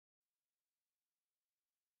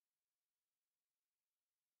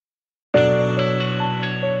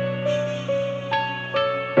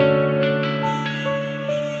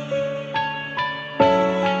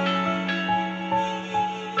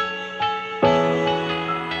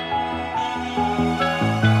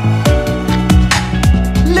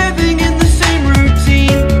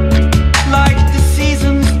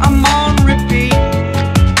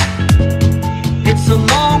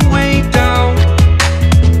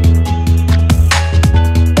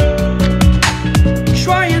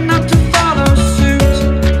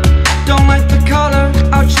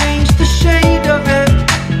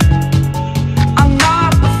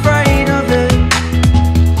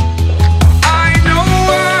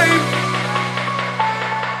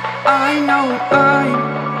know I'm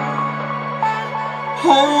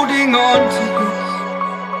holding on to this,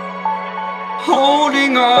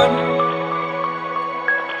 holding on.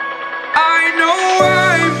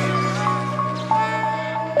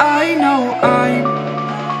 I know I'm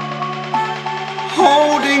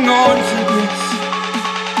holding on to this,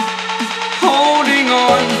 holding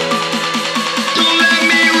on. Don't let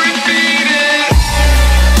me repeat it.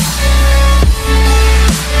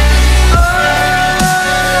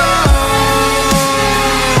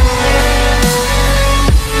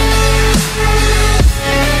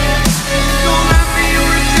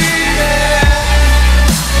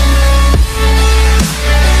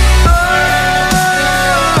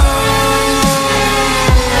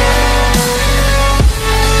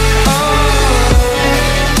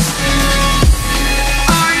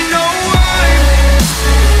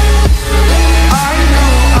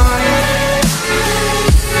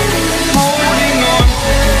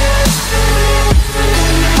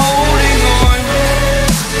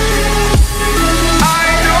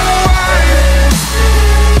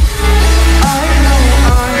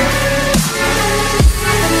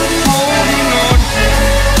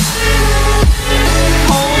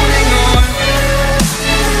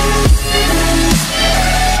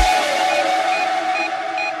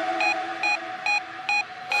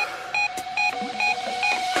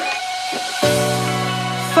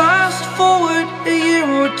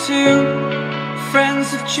 Friends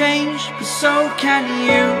have changed, but so can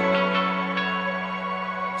you.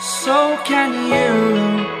 So can you.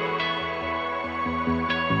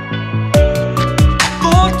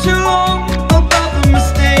 For too long about the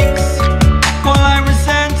mistakes, while I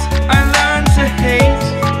resent, I learned to hate.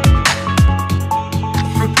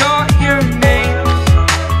 Forgot your names.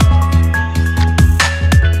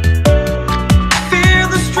 Fear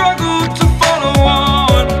the struggle to follow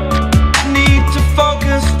on. Need to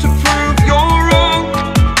focus to prove you're wrong.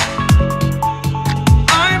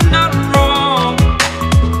 I'm not wrong.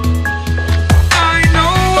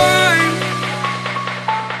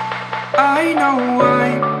 I know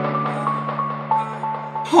I'm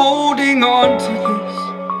holding on to this,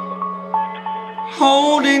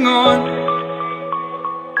 holding on.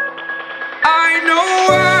 I know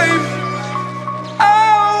I'm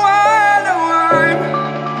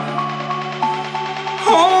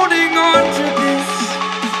holding on to this,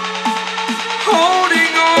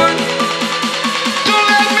 holding on. Don't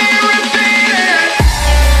let me repeat it.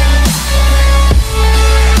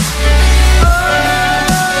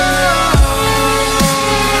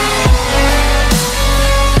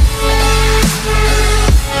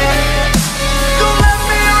 Don't let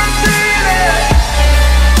me repeat it.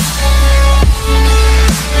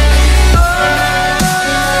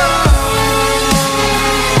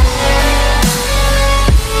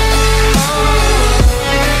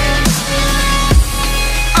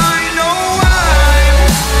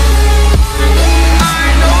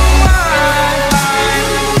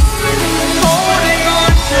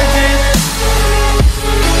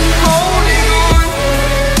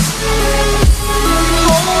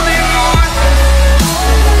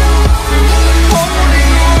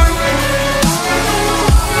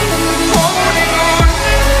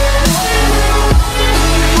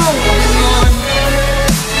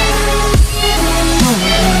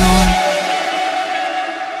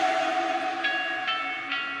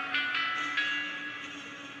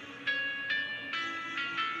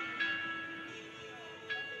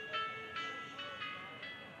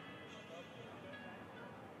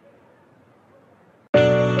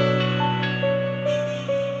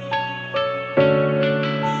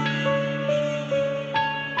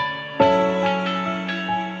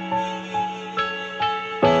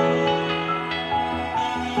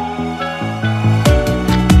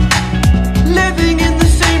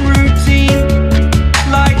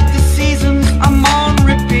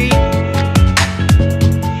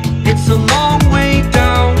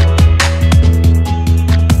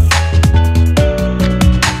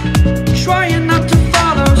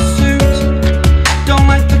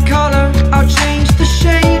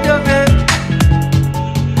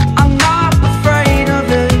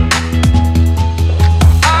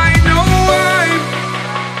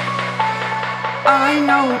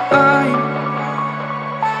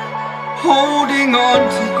 holding on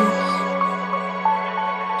to this,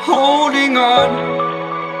 holding on.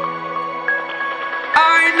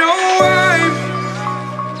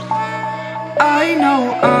 I know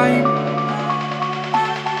I'm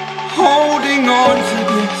holding on to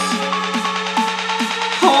this,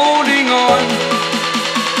 holding on.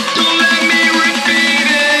 Don't let me repeat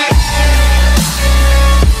it.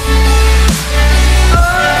 Oh,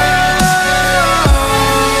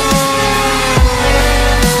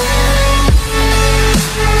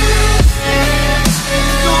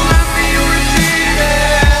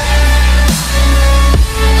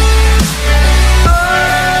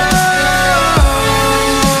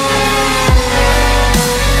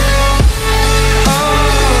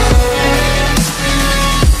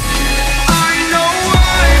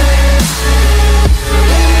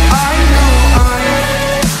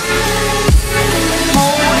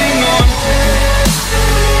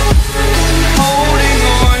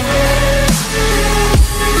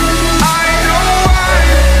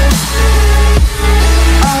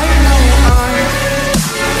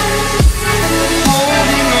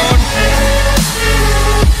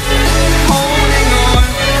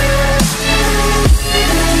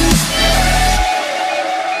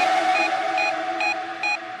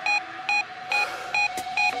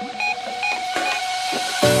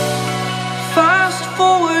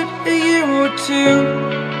 too.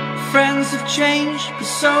 Friends have changed, but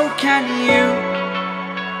so can you.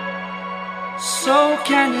 So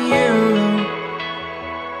can you.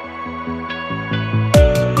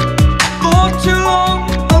 For too long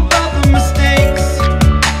about the mistakes,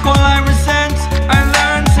 while I resent, I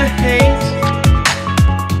learned to hate.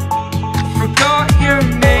 Forgot your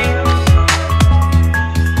names.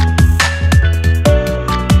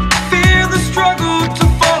 Fear the struggle to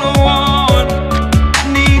follow on.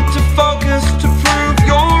 Need to focus to prove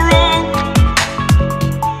you're wrong.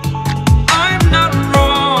 I'm not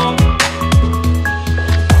wrong.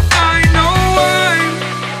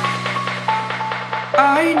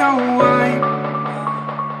 I know I'm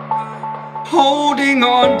holding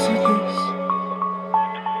on to this.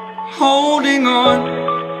 Holding on.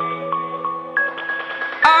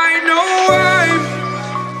 I know I'm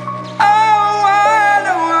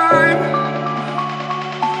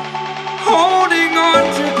holding on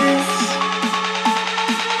to this.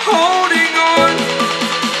 Holding on.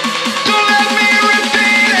 Don't let me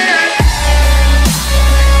repeat it.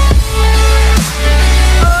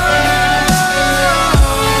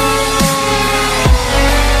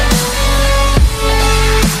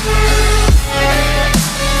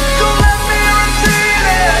 Don't let me repeat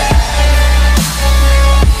it.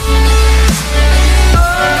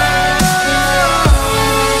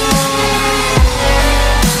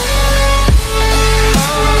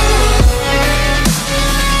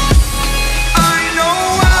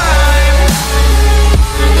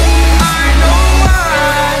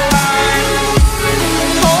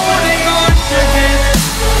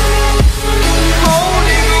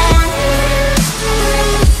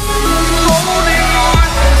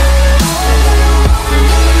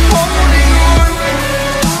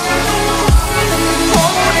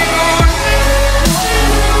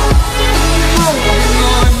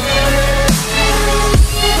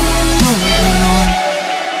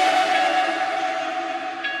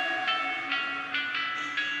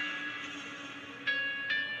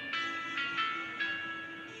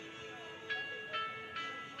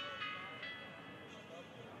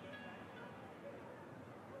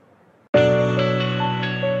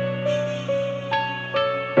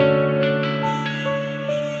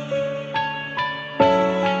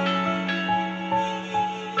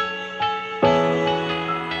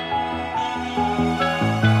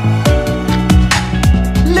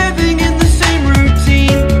 Living in the same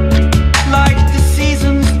routine, like the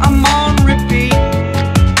seasons I'm on repeat.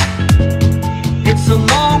 It's a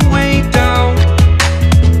long way down.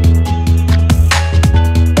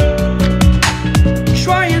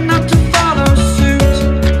 Trying not to follow suit.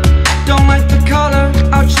 Don't like the color,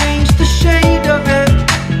 I'll change the shade of it.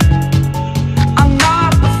 I'm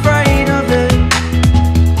not afraid of it.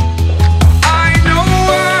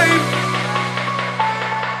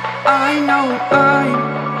 I know I'm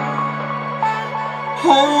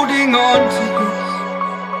holding on to this.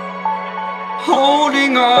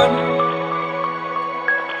 Holding on.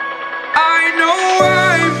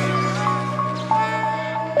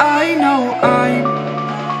 I know I'm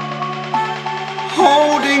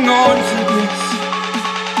holding on to this.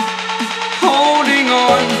 Holding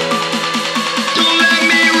on. Don't let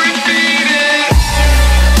me repeat it.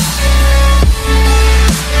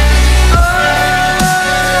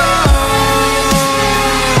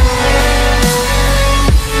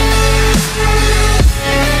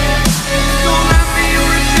 Don't let me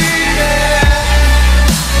repeat it.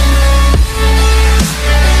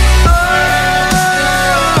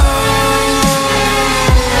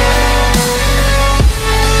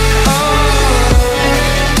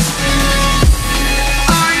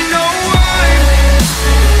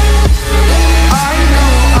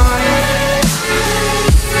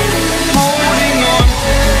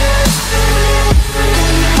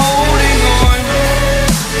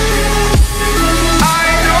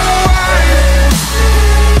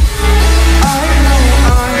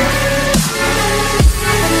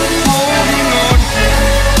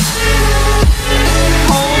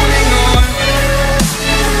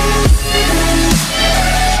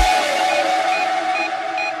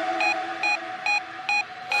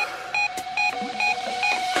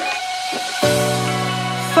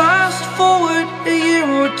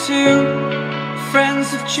 Friends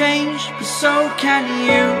have changed, but so can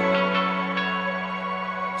you.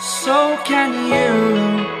 So can you.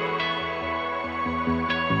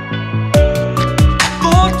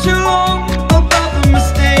 For too long about the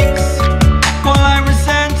mistakes, while I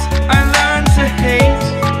resent, I learned to hate.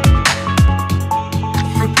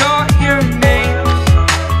 Forgot your names.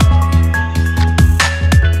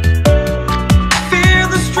 Fear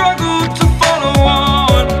the struggle to follow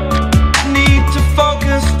on. Need to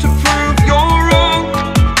focus to prove you're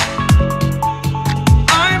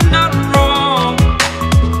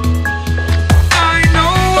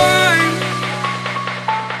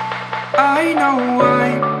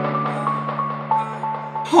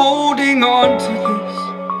holding on to this,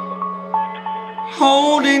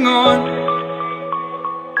 holding on.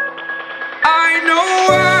 I know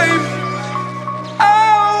I'm,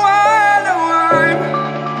 oh I know I'm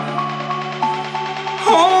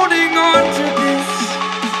holding on to this,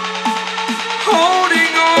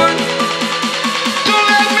 holding on. Don't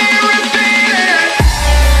let me repeat it.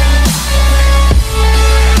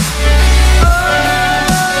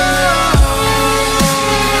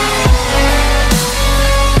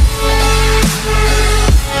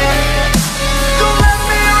 Don't let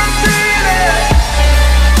me repeat it.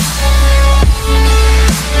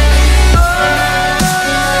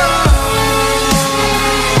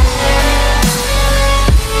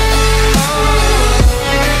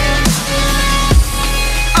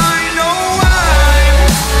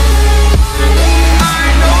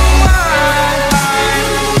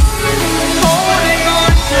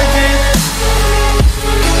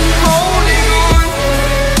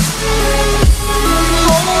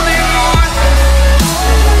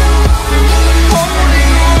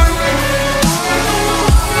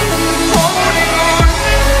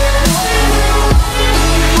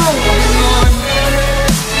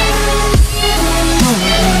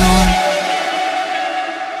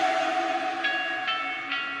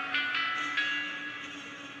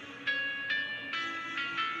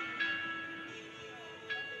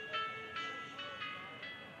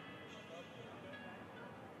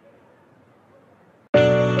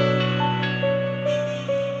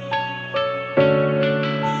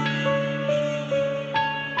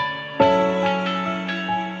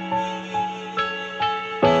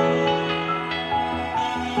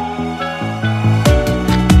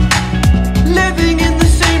 Living in the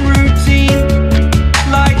same routine,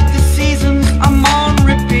 like the seasons I'm on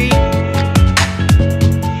repeat.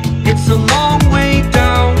 It's a long way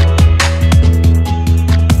down.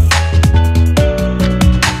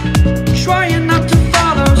 Trying not to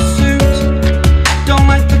follow suit. Don't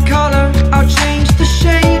like the color, I'll change the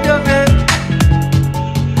shade of it.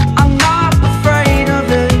 I'm not afraid of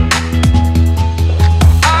it.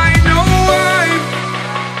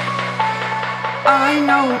 I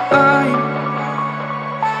know I'm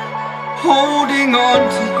holding on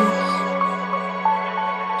to this,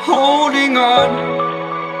 holding on.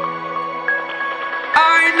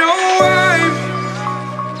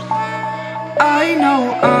 I know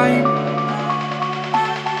I'm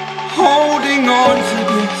holding on to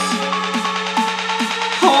this,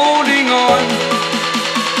 holding on.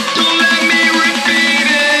 Don't let me repeat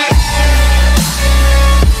it.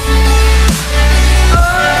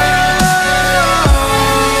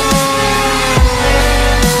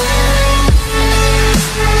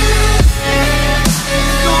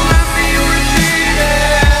 Don't let me repeat it.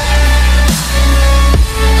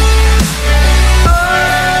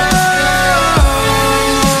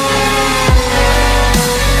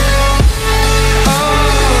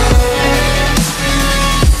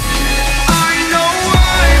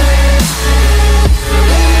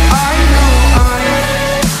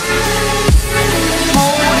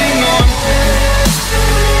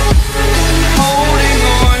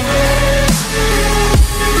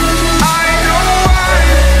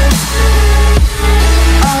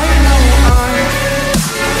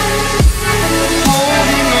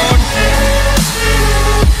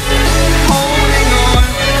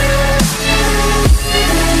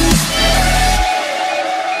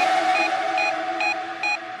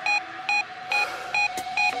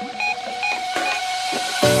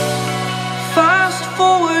 Fast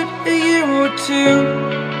forward a year or two,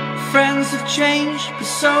 friends have changed, but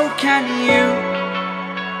so can you,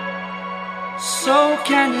 so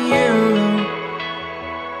can you.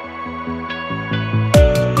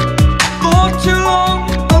 For too long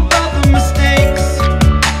about the mistakes,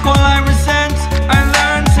 while I resent, I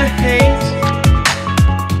learned to hate.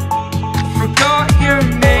 Forgot your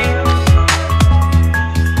names.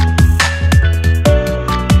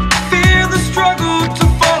 Fear the struggle to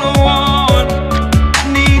follow on.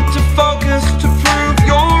 Need to focus to prove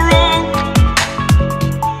you're wrong.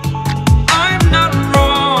 I'm not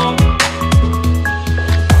wrong.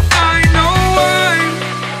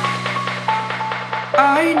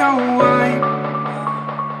 I know I'm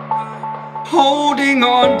holding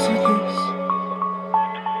on to this,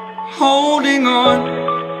 holding on.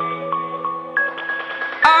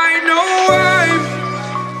 I know I'm,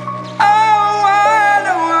 oh I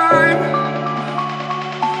know I'm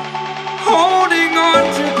holding on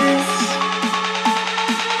to this,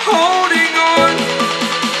 holding on.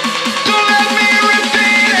 Don't let me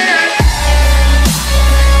repeat it.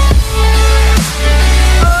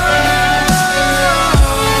 Oh.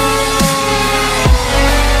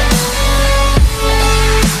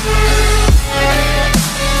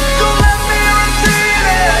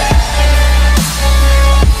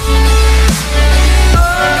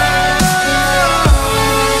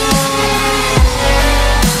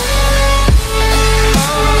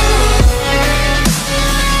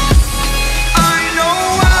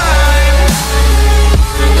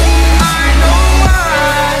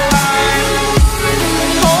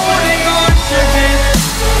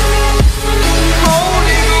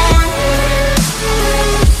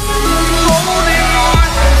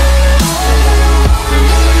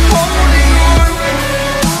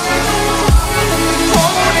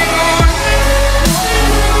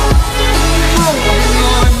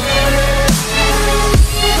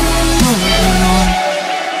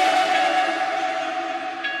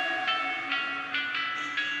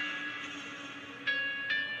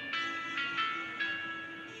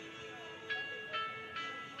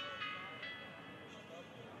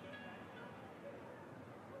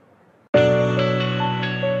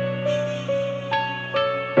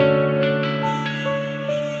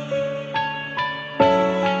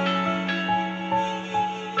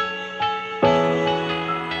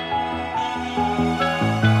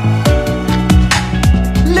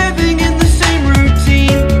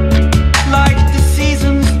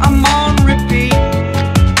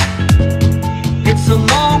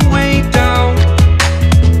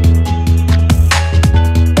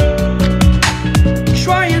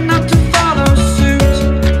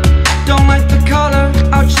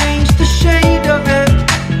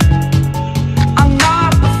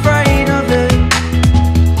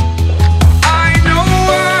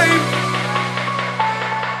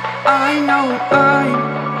 know I'm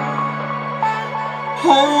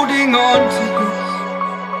holding on to this,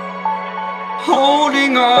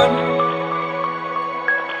 holding on.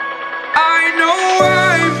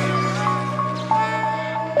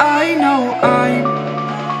 I know I'm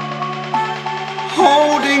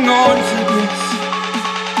holding on to this,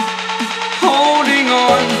 holding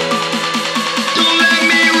on. Don't let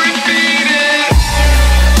me repeat it.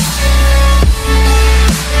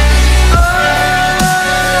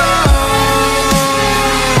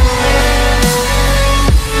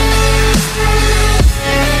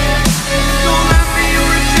 Don't let me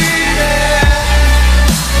repeat it.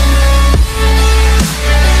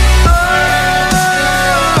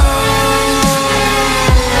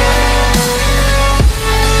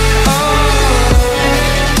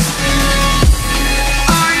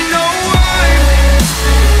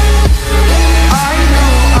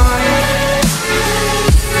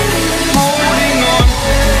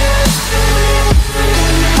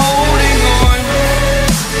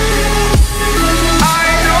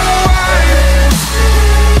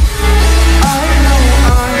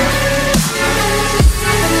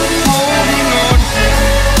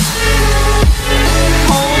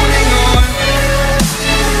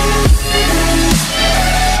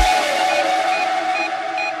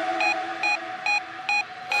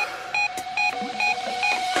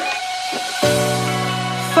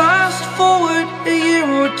 Fast forward a year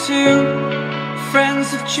or two, friends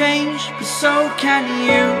have changed, but so can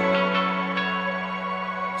you,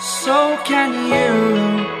 so can you.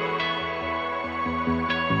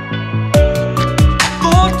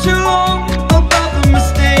 Thought too long about the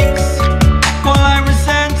mistakes, while I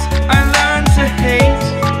resent, I learned to hate.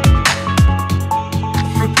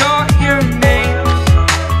 Forgot your names.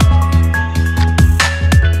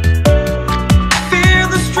 Fear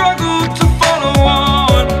the struggle to follow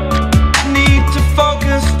on, need to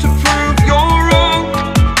focus to prove you're wrong.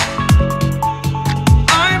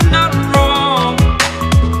 I'm not wrong.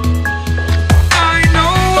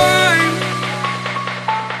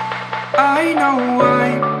 I know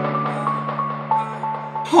I'm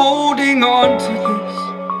holding on to this,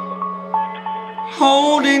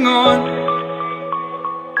 holding on.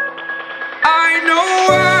 I know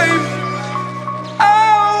I'm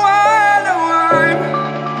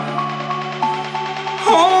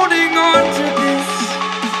holding on to this,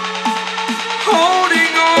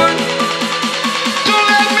 holding on. Don't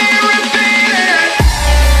let me repeat it.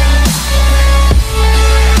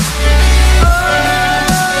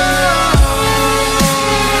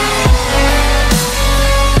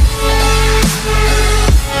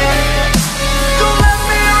 Don't let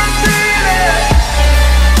me repeat it.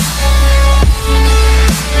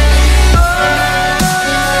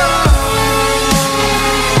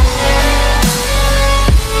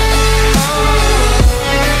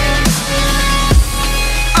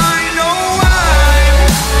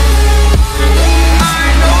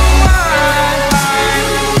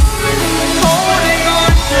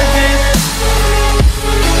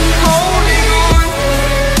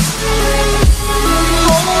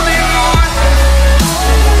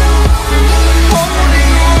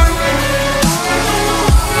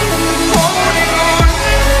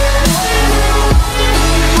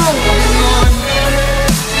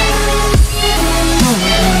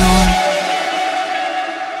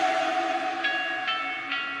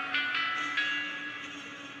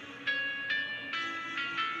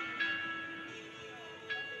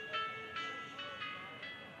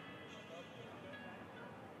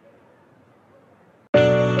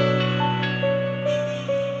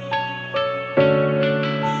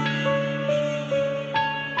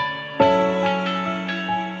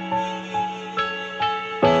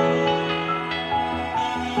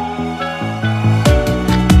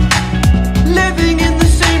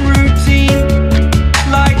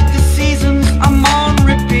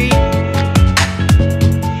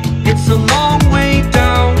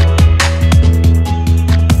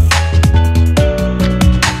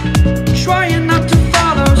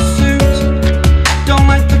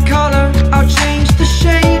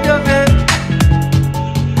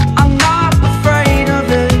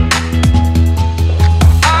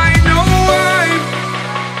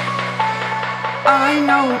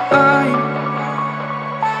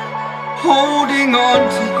 holding on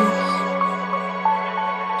to this,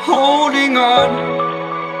 holding on.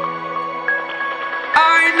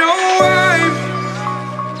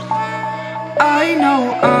 I know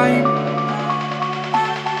I'm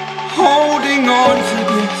holding on to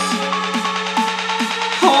this,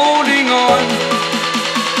 holding on.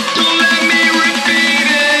 Don't let me repeat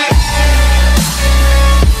it.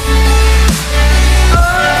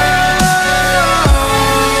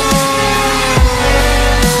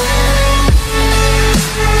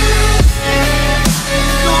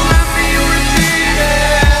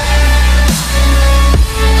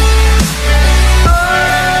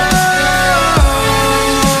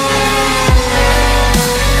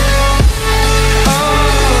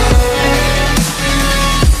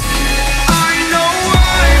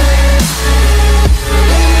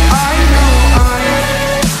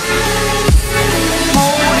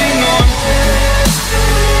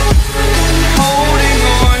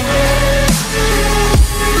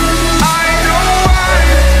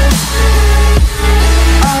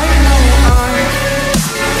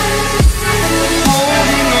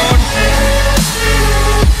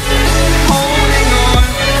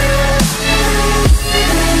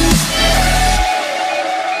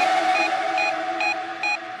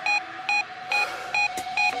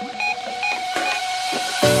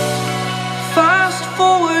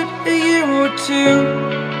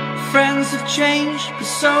 have changed, but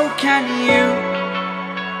so can you.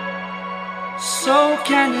 So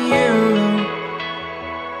can you.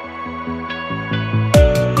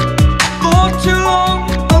 For too long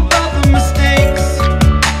about the mistakes,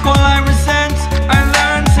 while I resent, I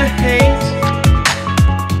learned to hate.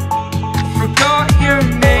 Forgot your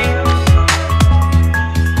names.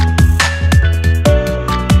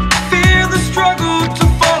 Fear the struggle to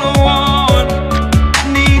follow on.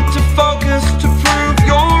 Need to focus to prove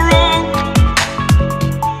you're wrong.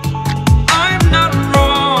 I'm not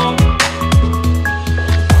wrong.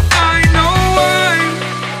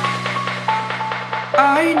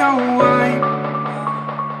 I know I'm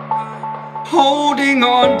holding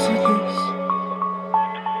on to this.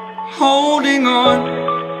 Holding on.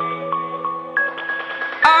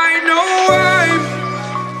 I know I'm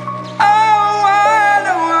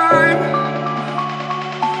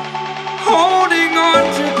holding on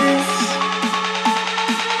to this.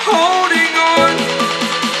 Holding on.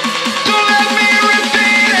 Don't let me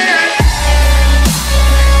repeat it.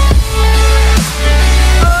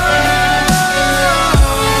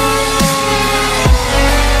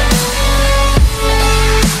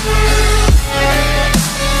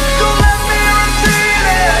 Don't let me repeat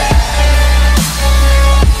it.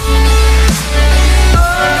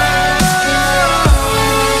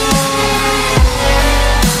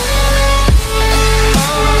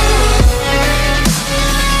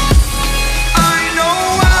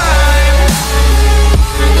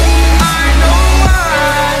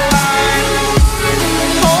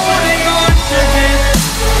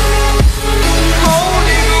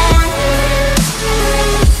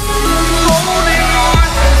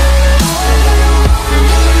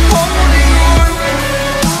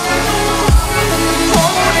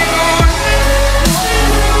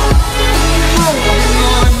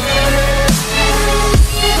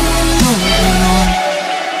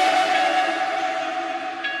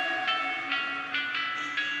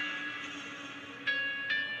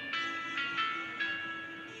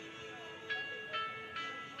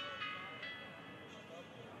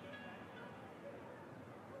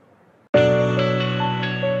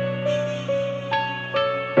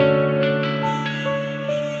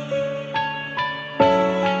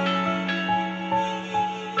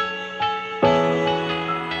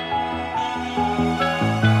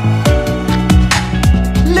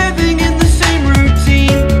 Living in the same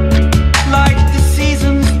routine, like the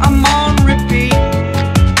seasons I'm on repeat.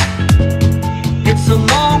 It's a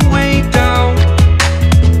long way down.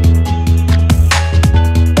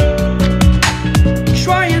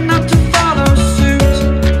 Trying not to follow suit.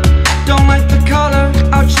 Don't like the color,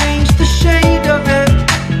 I'll change the shade of it.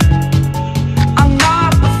 I'm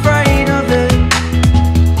not afraid of it.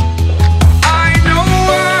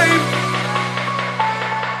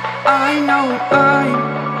 I know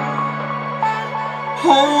I'm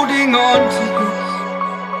holding on to this.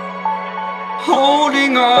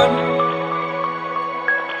 Holding on.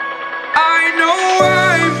 I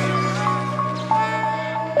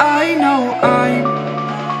know I'm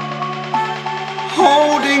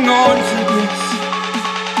holding on to this.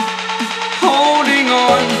 Holding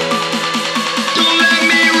on. Don't let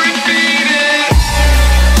me repeat it.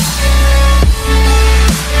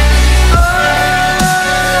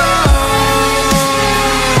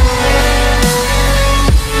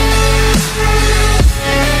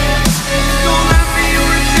 Don't let me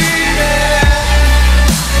repeat it.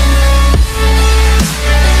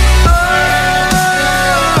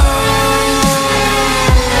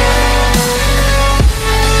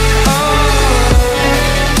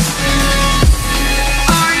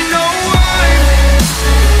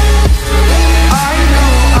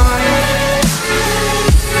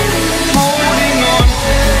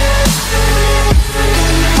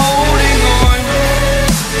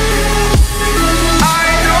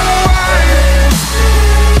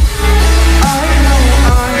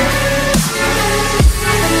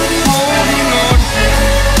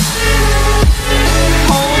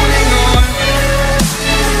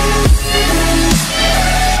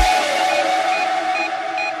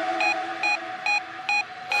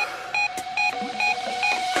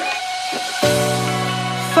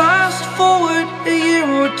 Fast forward a year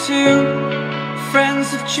or two.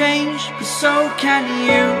 Friends have changed, but so can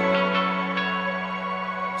you.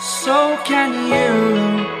 So can you.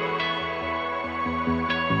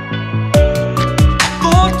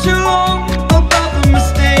 For too long about the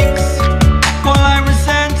mistakes, while I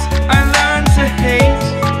resent, I learned to hate.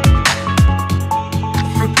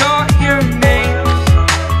 Forgot your names.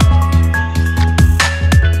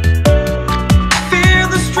 Fear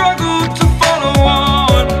the struggle to follow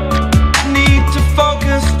on. Need to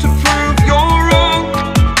focus to prove you're wrong.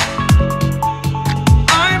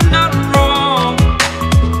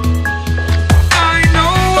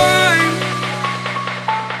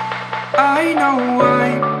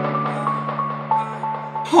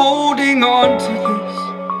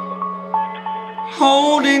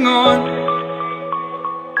 holding on.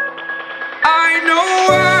 I know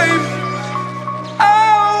I'm,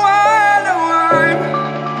 oh, I know I'm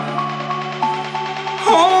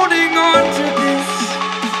holding on to this,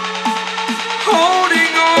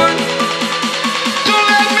 holding on. Don't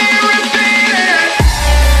let me repeat it.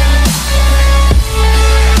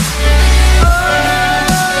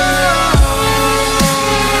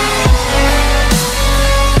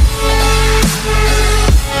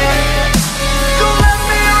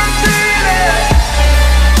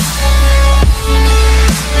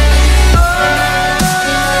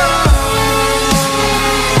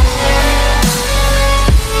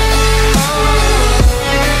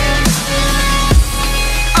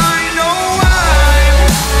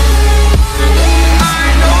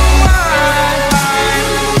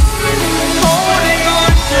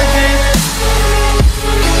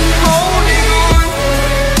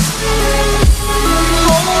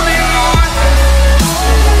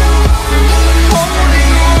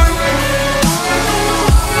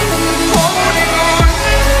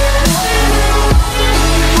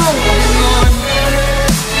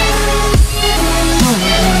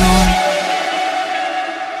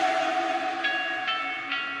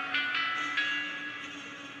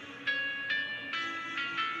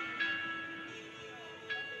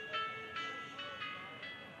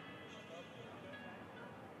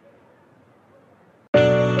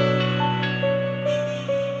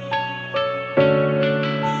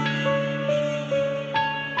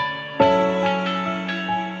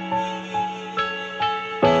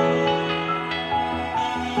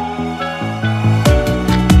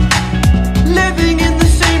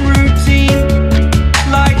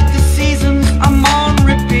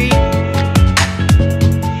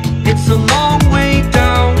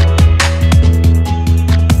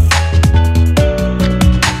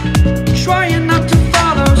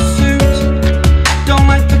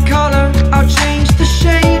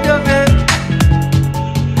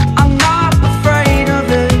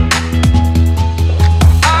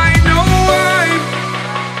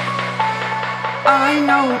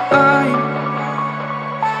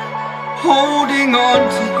 Holding on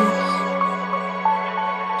to this,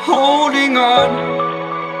 holding on.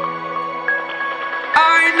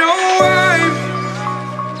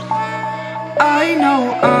 I know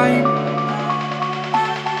I'm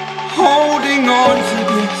holding on to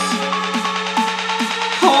this,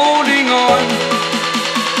 holding on.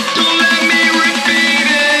 Don't let me repeat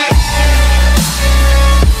it.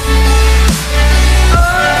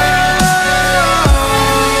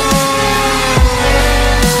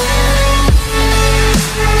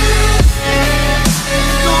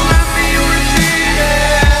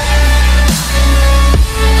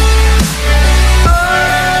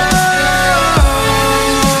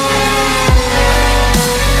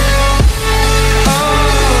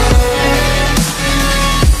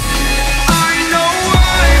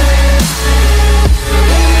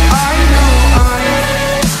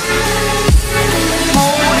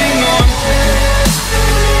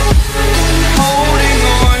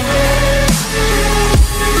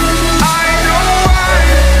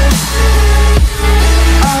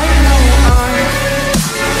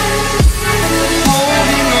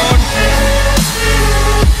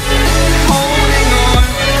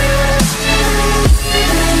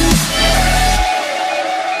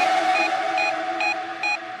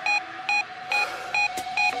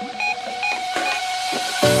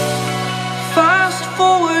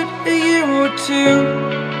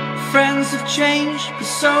 Friends have changed, but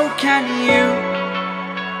so can you.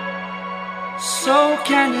 So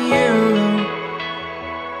can you.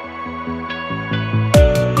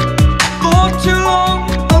 For too long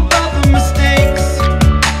about the mistakes,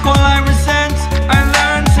 while I resent, I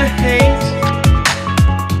learned to hate.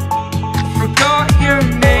 Forgot your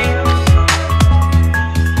names.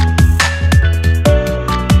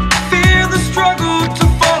 Fear the struggle to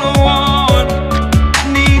follow on.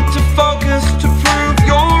 Need to focus to prove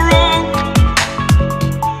you're wrong.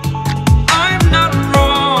 I'm not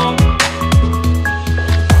wrong.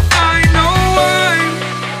 I know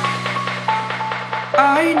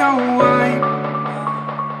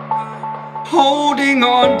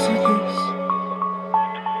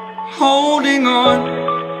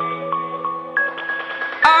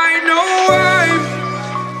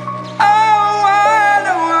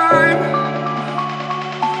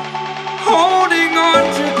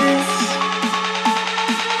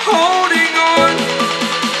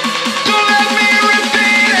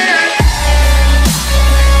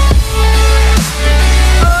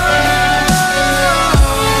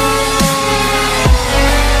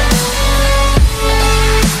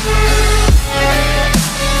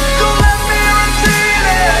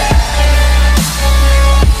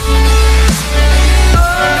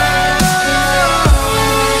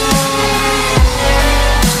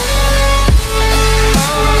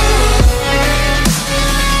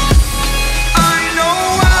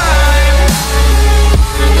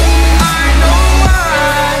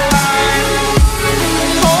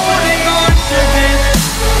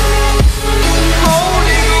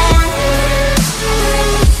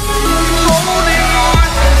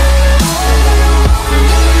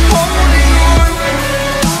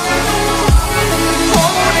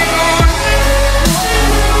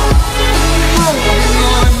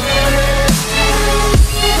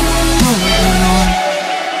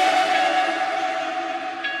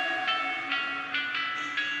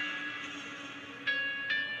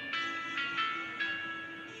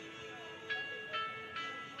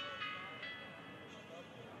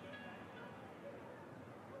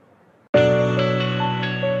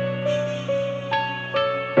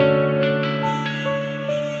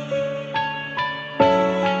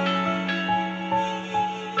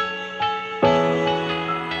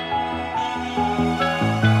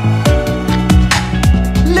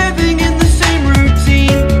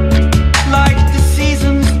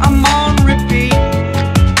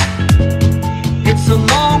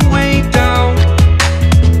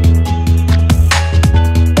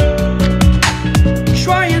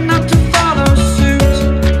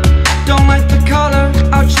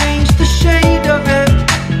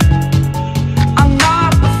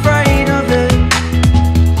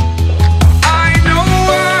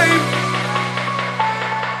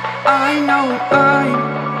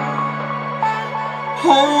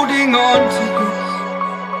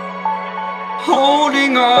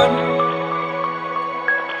holding on.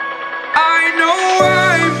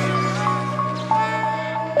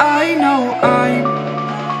 I know I'm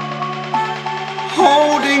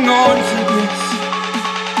holding on to this,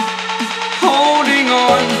 holding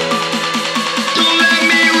on. Don't let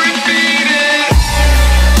me repeat it.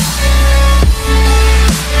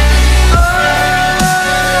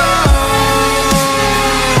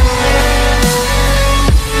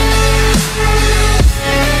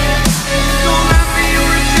 Don't let me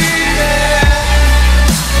repeat it.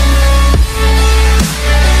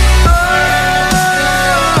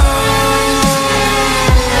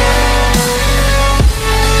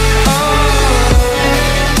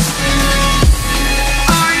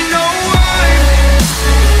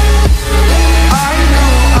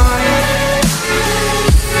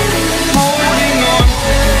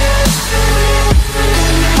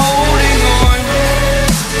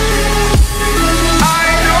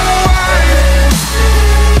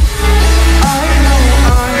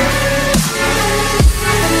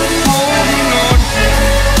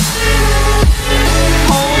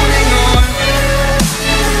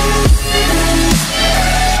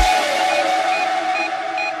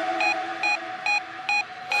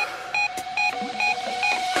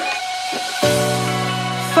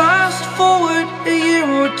 Fast forward a year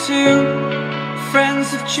or two, friends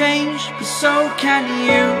have changed, but so can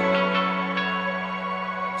you,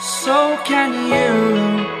 so can you.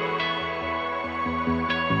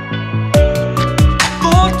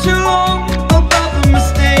 Thought too long about the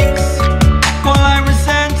mistakes, while I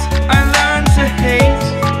resent, I learned to hate.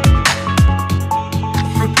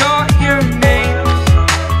 Forgot your names.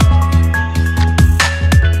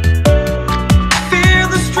 Fear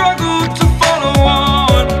the struggle to follow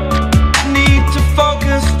on. Need to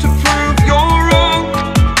focus to prove you're wrong.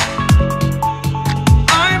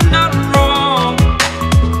 I'm not wrong.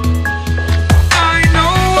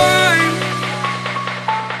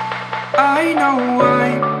 I know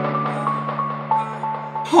I'm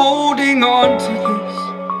holding on to this,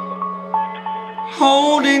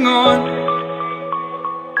 holding on.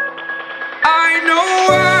 I know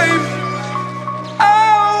I'm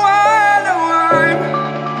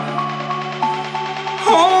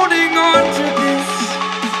holding on to this,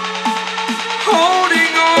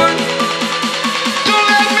 holding on. Don't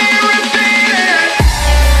let me repeat it.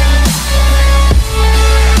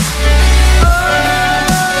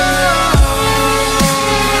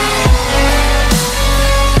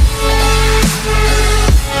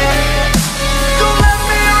 Don't let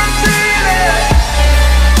me repeat it.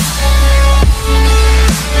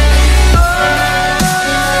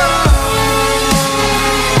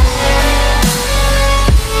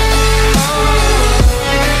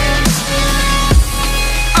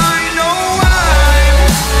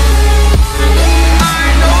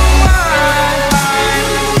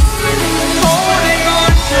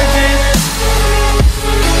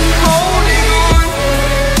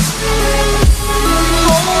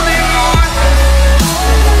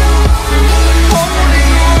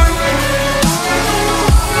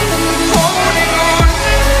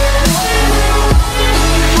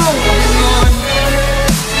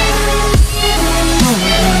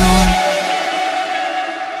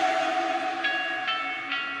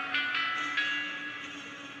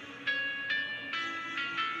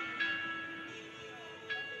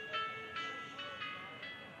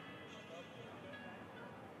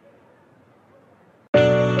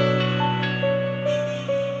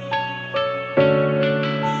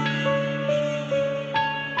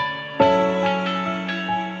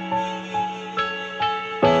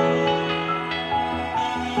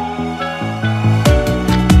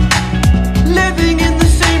 Living in the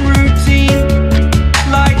same routine,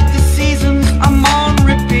 like the seasons I'm on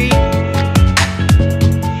repeat.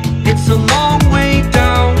 It's a long way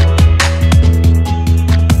down.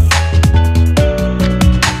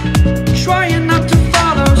 Trying not to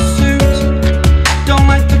follow suit. Don't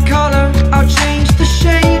like the color, I'll change the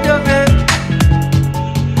shade of it.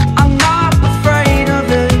 I'm not afraid of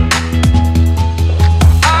it.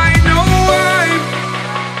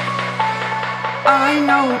 I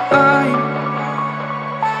know I'm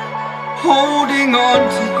holding on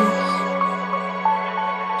to this,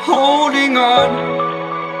 holding on.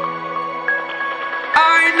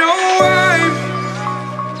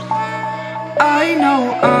 I know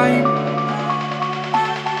I'm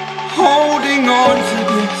holding on to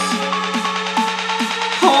this,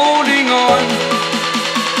 holding on.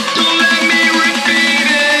 Don't let me repeat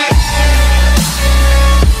it.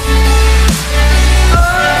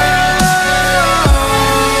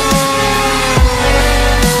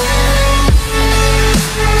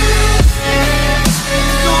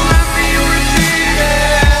 Don't let me repeat it.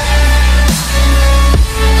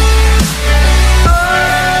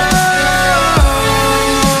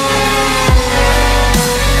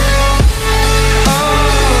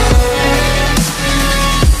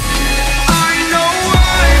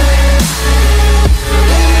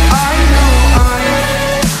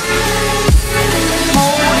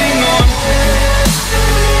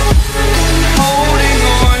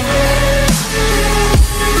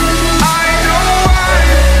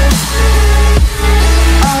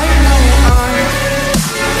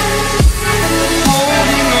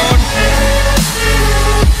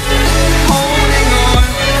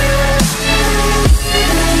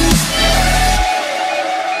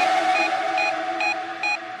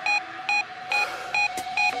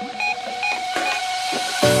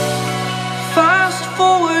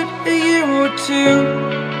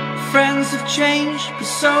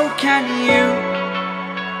 so can you.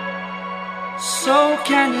 So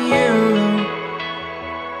can you.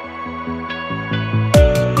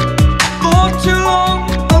 For too long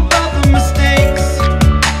about the mistakes,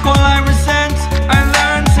 while I resent, I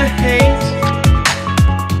learned to hate.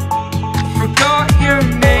 Forgot your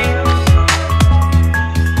names.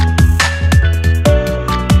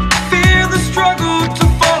 Fear the struggle to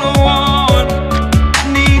follow on.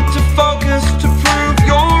 Need to focus to prove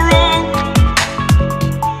you're wrong.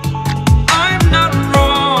 I'm not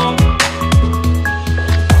wrong.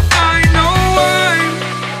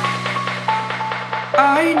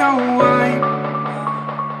 I know I'm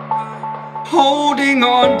holding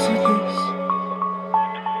on to this.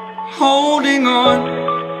 Holding on.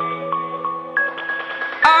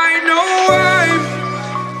 I know I'm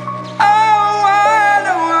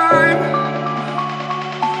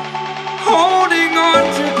holding on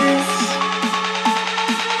to this.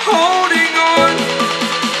 Holding on.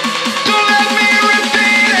 Don't let me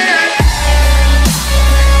repeat it.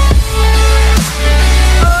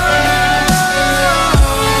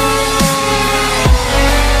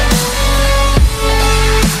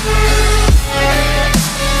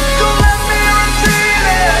 Don't let me repeat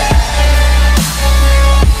it.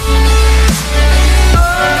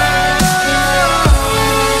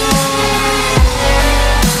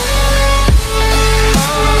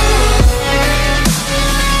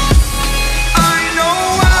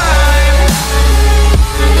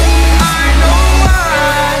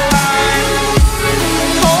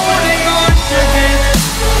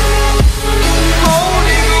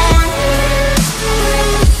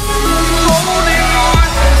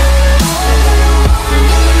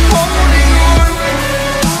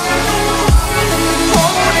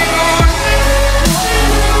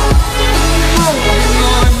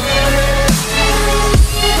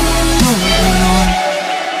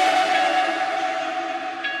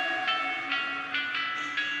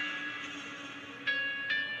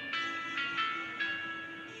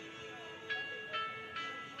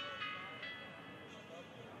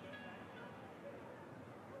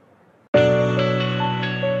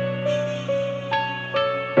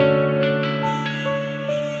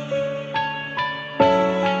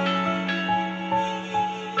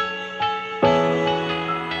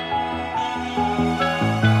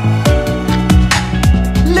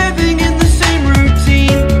 Living in the same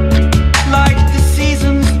routine, like the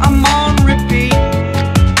seasons I'm on repeat.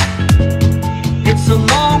 It's a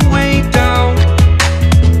long way down.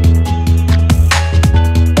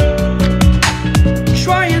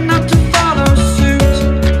 Trying not to follow suit.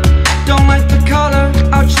 Don't like the color,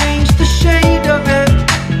 I'll change the shade of it.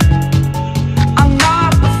 I'm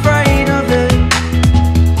not afraid of it.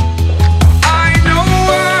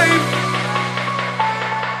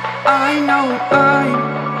 I know I'm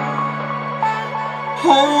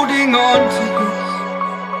holding on to this.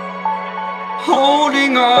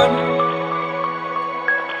 Holding on.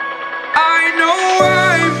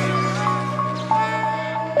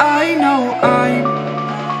 I know I'm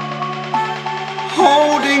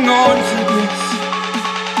holding on to this.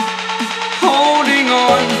 Holding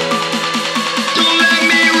on. Don't let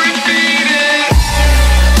me repeat it.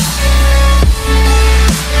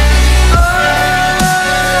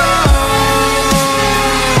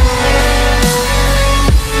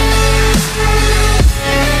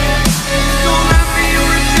 Don't let me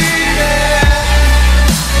repeat it.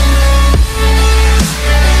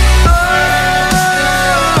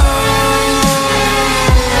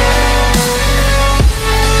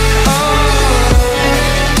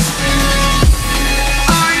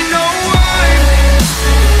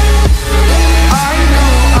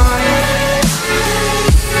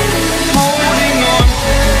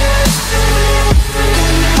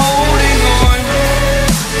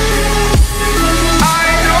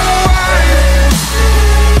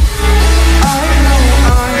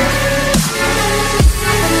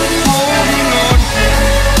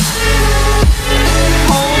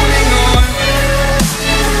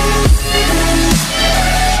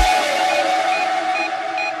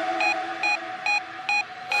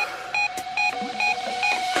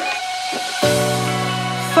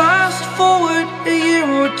 Fast forward a year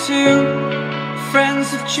or two. Friends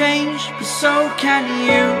have changed, but so can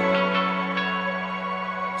you.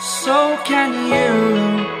 So can you.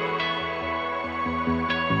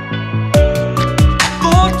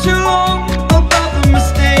 For too long about the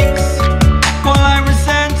mistakes, while I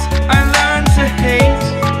resent, I learned to hate.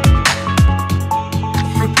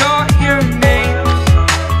 Forgot your names.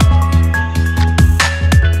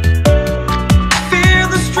 Fear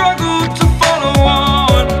the struggle to follow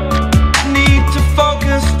on. Need to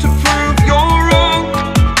focus to prove you're wrong.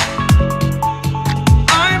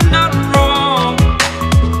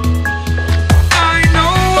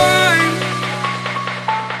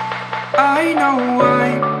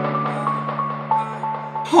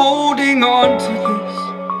 holding on to this,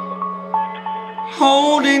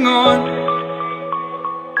 holding on.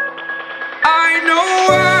 I know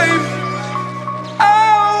I'm,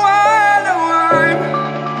 oh, I know I'm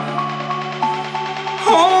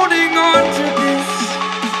holding on to this,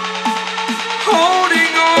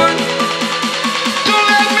 holding on. Don't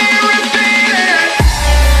let me repeat it.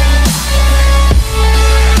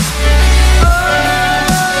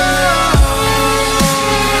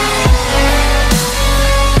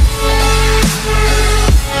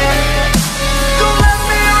 Don't let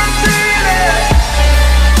me repeat it.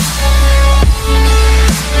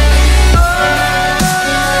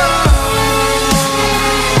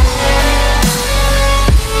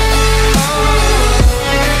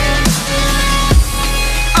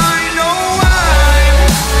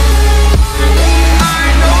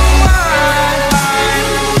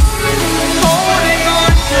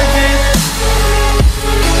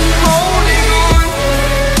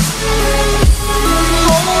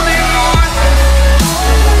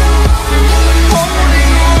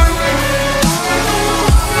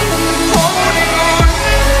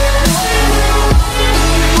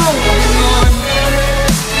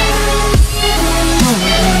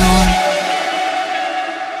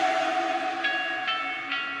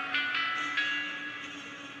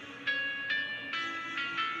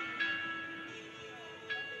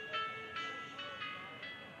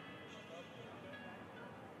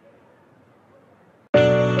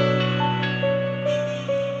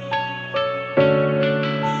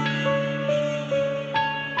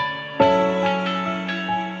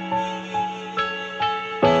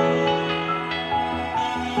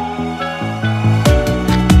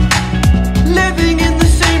 Living in the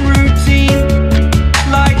same routine,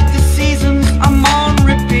 like the seasons I'm on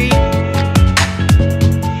repeat.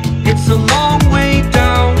 It's a long way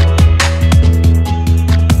down.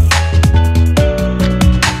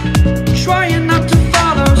 Trying not to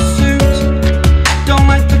follow suit. Don't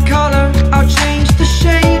like the color, I'll change the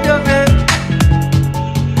shade of it.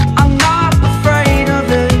 I'm not afraid of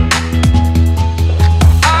it.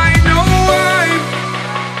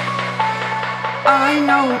 I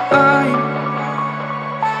know I'm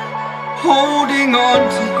holding on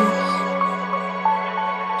to this,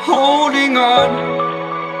 holding on.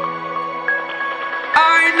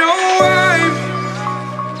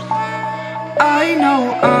 I know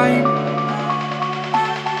I'm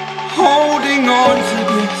holding on to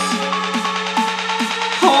this,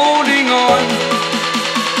 holding on.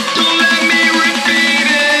 Don't let me repeat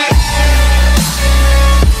it.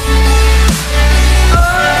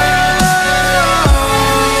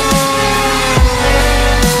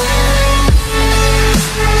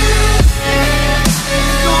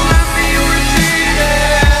 Don't let me repeat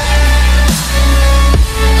it.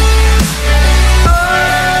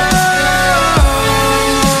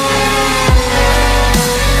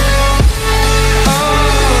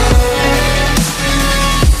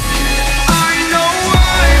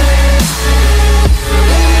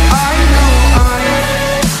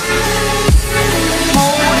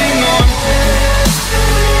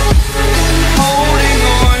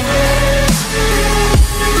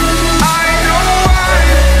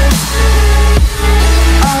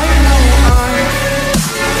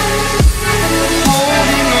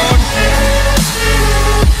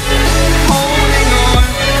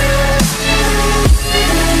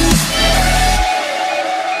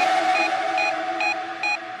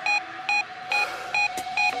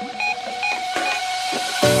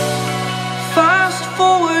 Fast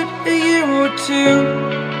forward a year or two,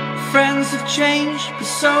 friends have changed, but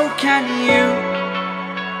so can you,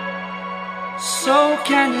 so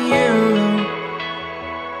can you.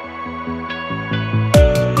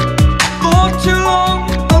 Thought too long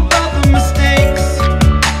about the mistakes,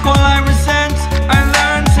 while I resent, I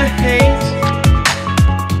learned to hate.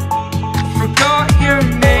 Forgot your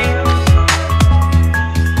names.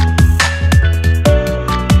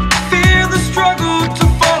 Fear the struggle to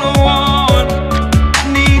follow on.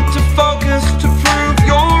 Need to focus to prove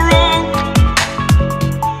you're wrong.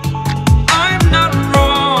 I'm not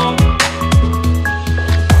wrong.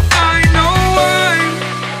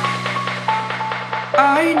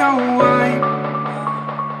 I know I'm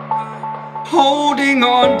holding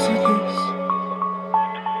on to this,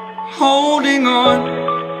 holding on.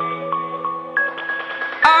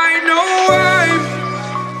 I know I'm,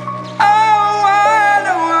 oh, I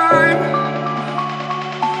know I'm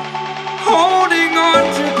holding on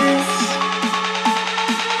to this,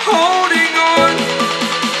 holding on.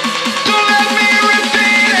 Don't let me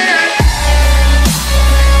repeat it.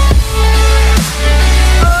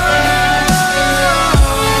 Oh.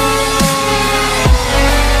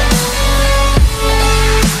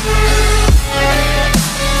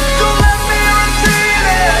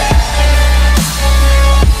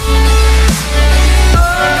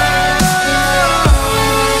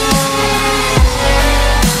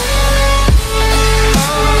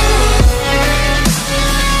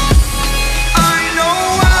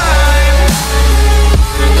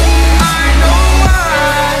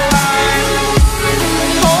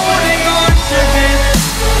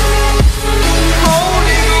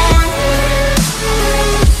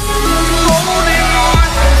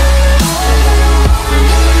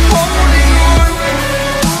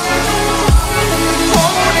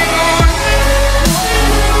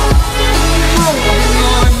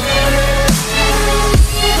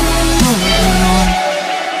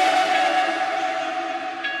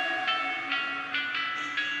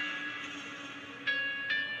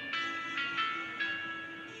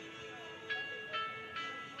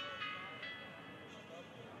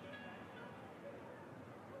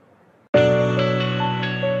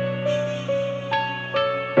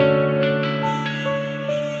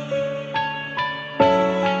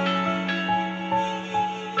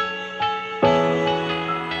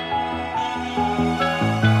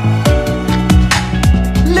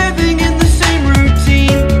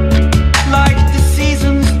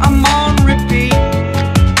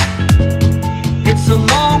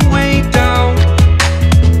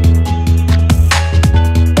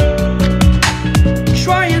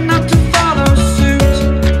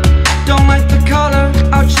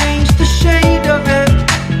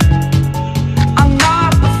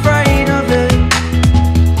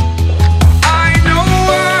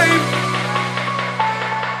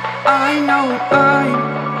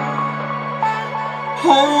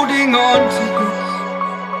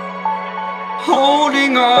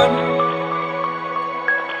 on.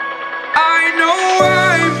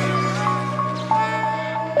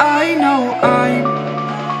 I know I'm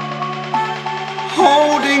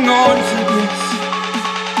holding on to this,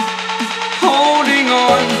 holding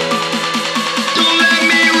on. Don't let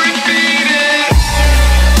me repeat it.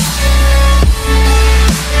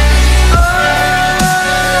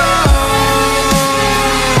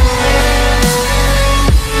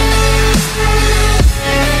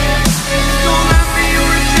 Don't let me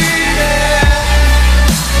repeat it.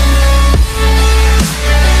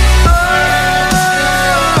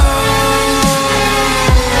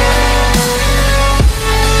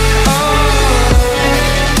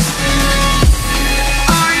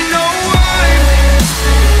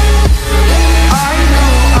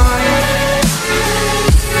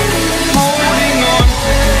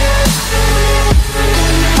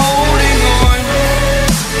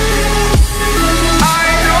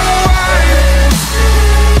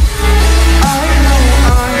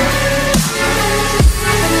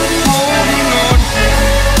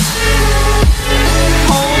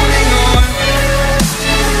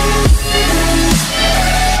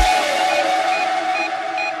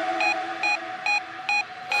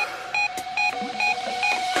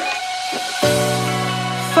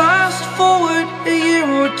 Fast forward a year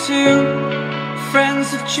or two,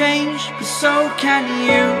 friends have changed, but so can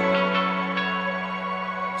you.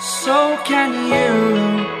 So can you.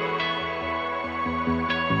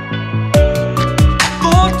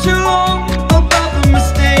 Thought too long about the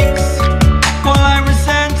mistakes. While I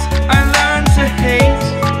resent, I learned to hate.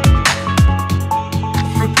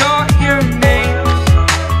 Forgot your names.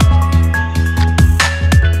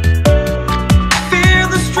 Fear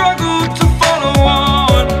the struggle to follow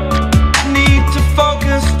on. Need to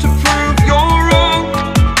focus to prove you're wrong.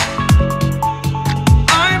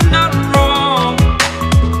 I'm not wrong.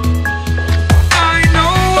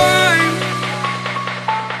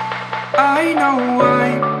 I know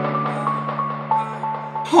I'm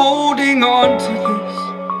holding on to this,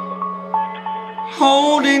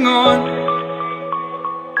 holding on.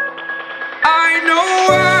 I know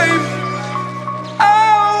I'm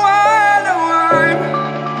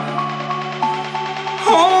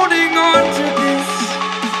holding on to this,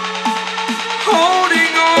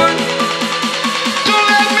 holding on. Don't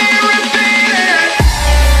let me repeat it.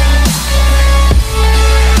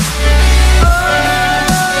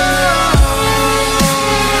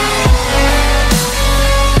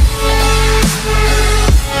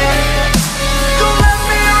 Don't let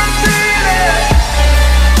me repeat it.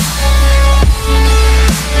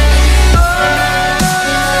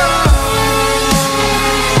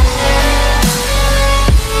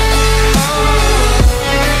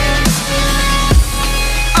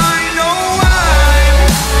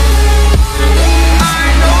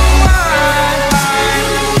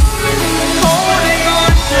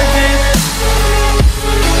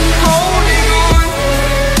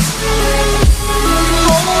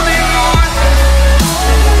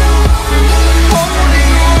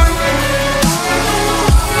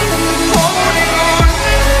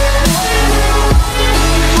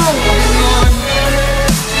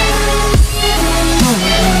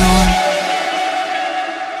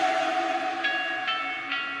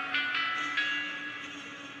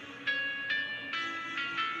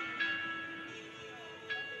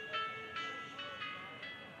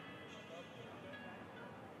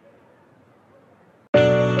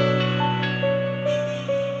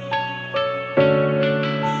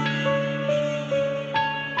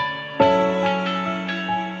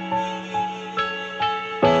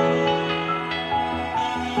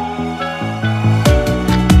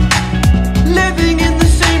 Living in the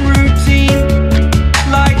same routine,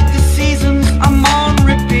 like the seasons I'm on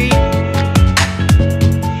repeat.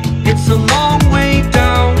 It's a long way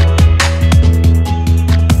down.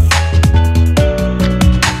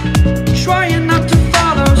 Trying not to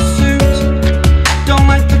follow suit. Don't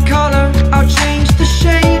like the color, I'll change the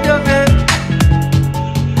shade of it.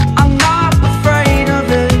 I'm not afraid of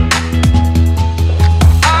it.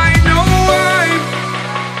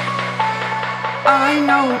 I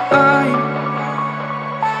know I'm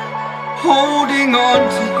holding on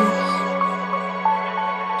to this,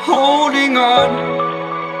 holding on.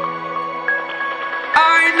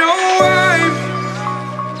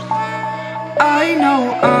 I know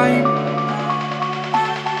I'm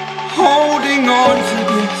holding on to